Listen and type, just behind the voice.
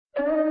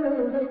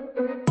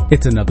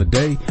It's another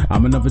day.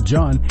 I'm another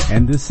John,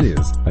 and this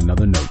is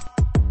Another Note.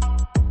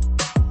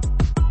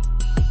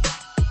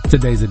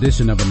 Today's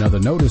edition of Another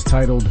Note is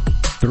titled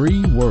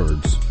 3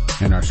 Words,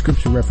 and our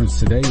scripture reference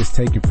today is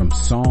taken from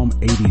Psalm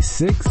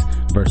 86,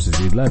 verses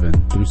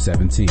 11 through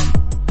 17.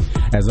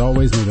 As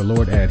always, may the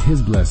Lord add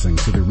His blessing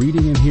to the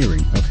reading and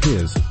hearing of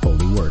His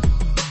holy word.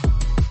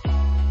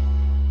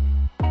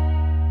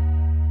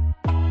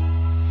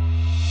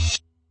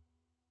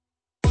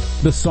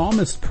 The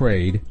psalmist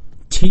prayed,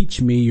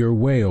 "Teach me your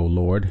way, O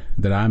Lord,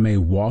 that I may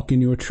walk in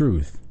your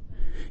truth.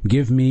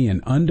 Give me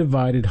an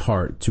undivided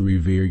heart to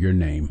revere your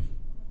name."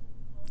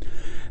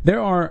 There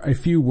are a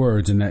few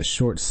words in that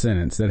short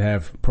sentence that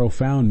have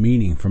profound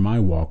meaning for my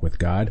walk with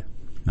God.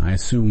 I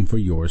assume for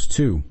yours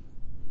too.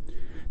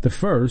 The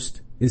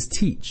first is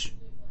teach.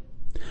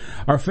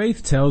 Our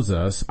faith tells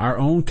us our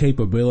own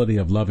capability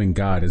of loving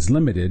God is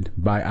limited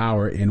by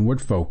our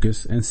inward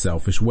focus and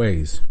selfish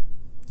ways.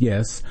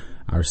 Yes,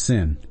 our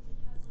sin.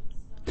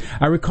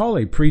 I recall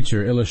a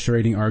preacher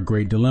illustrating our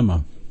great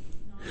dilemma.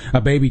 A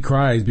baby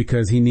cries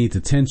because he needs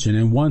attention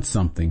and wants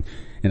something.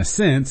 In a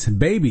sense,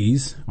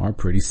 babies are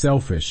pretty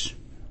selfish.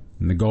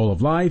 And the goal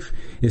of life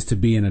is to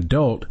be an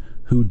adult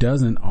who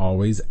doesn't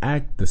always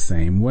act the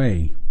same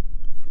way.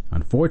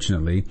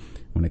 Unfortunately,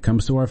 when it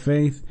comes to our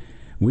faith,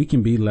 we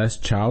can be less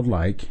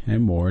childlike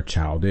and more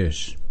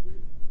childish.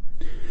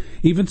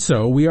 Even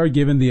so, we are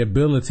given the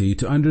ability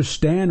to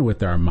understand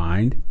with our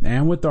mind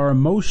and with our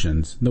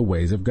emotions the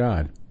ways of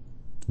God.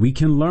 We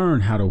can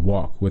learn how to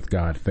walk with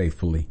God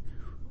faithfully.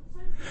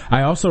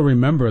 I also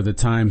remember the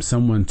time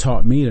someone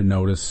taught me to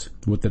notice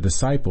what the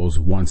disciples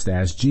once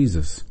asked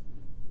Jesus.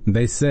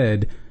 They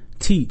said,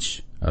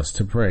 "Teach us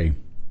to pray."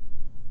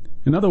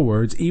 In other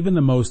words, even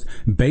the most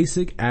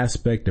basic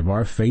aspect of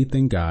our faith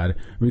in God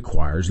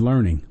requires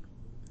learning,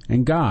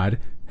 and God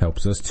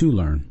helps us to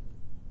learn.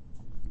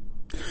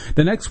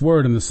 The next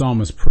word in the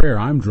psalmist's prayer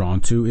I'm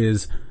drawn to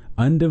is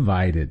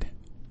undivided.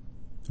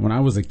 When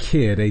I was a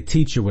kid, a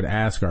teacher would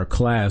ask our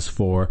class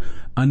for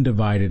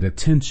undivided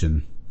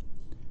attention.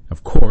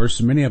 Of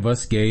course, many of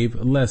us gave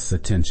less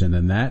attention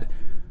than that.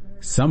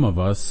 Some of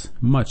us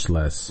much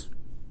less.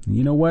 And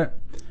you know what?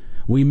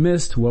 We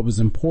missed what was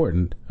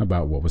important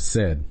about what was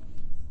said.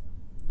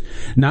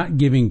 Not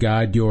giving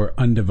God your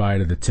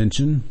undivided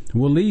attention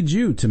will lead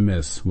you to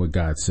miss what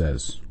God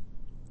says.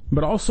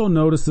 But also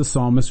notice the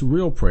psalmist's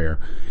real prayer.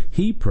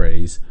 He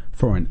prays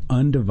for an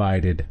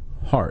undivided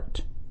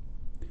heart.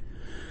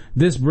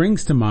 This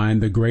brings to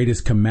mind the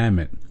greatest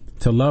commandment,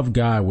 to love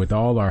God with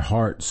all our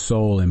heart,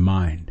 soul, and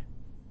mind.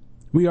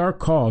 We are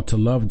called to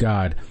love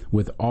God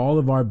with all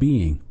of our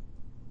being.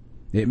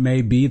 It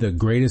may be the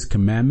greatest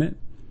commandment,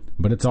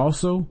 but it's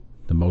also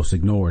the most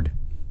ignored.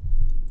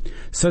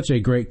 Such a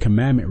great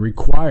commandment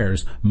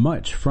requires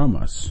much from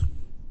us.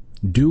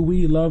 Do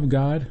we love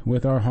God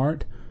with our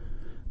heart?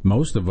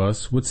 Most of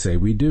us would say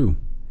we do.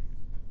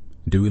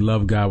 Do we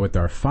love God with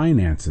our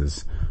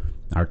finances,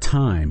 our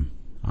time,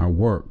 our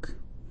work?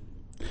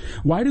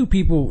 Why do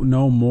people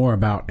know more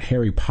about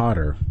Harry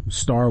Potter,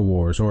 Star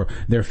Wars, or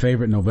their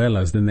favorite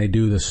novellas than they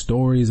do the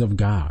stories of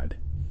God?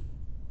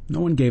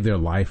 No one gave their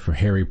life for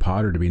Harry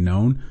Potter to be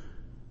known.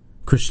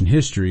 Christian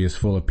history is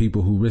full of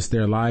people who risked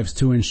their lives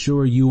to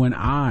ensure you and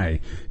I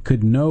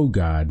could know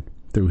God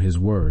through His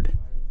Word.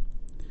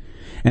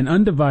 An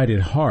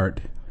undivided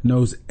heart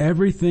knows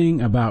everything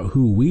about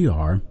who we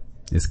are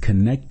is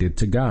connected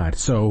to God,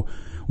 so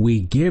we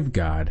give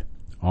God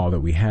all that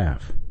we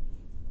have.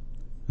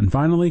 And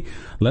finally,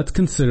 let's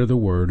consider the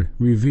word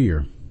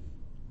revere.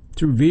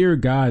 To revere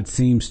God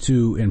seems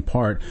to, in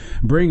part,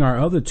 bring our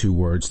other 2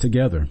 words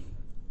together.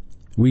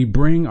 We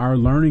bring our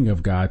learning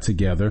of God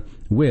together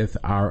with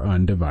our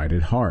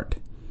undivided heart.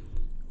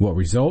 What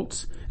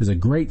results is a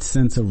great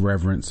sense of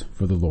reverence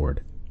for the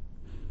Lord.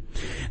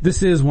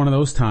 This is one of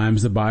those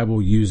times the Bible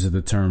uses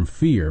the term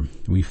fear.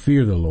 We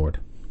fear the Lord.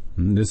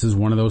 And this is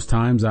one of those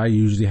times I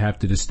usually have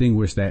to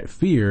distinguish that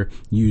fear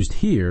used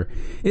here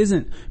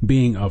isn't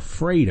being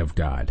afraid of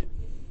God.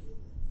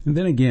 And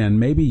then again,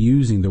 maybe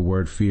using the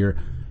word fear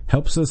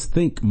helps us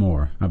think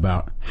more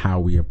about how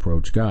we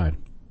approach God.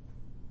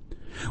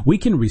 We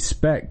can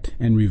respect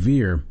and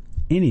revere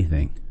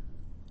anything,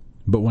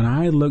 but when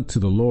I look to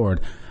the Lord,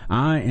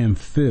 I am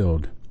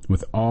filled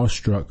with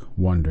awestruck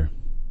wonder.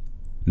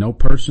 No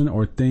person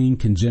or thing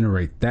can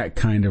generate that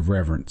kind of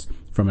reverence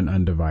from an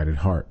undivided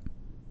heart.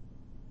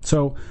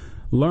 So,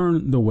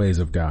 learn the ways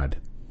of God.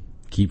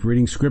 Keep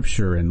reading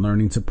scripture and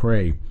learning to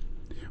pray.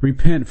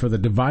 Repent for the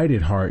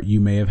divided heart you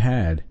may have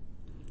had.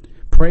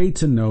 Pray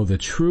to know the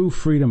true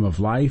freedom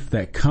of life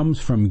that comes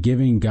from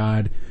giving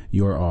God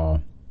your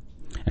all.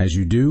 As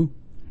you do,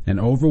 an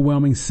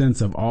overwhelming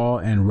sense of awe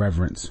and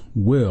reverence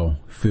will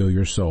fill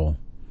your soul.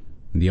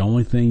 The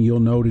only thing you'll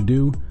know to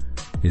do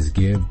is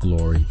give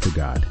glory to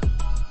God.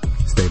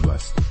 Stay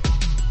blessed.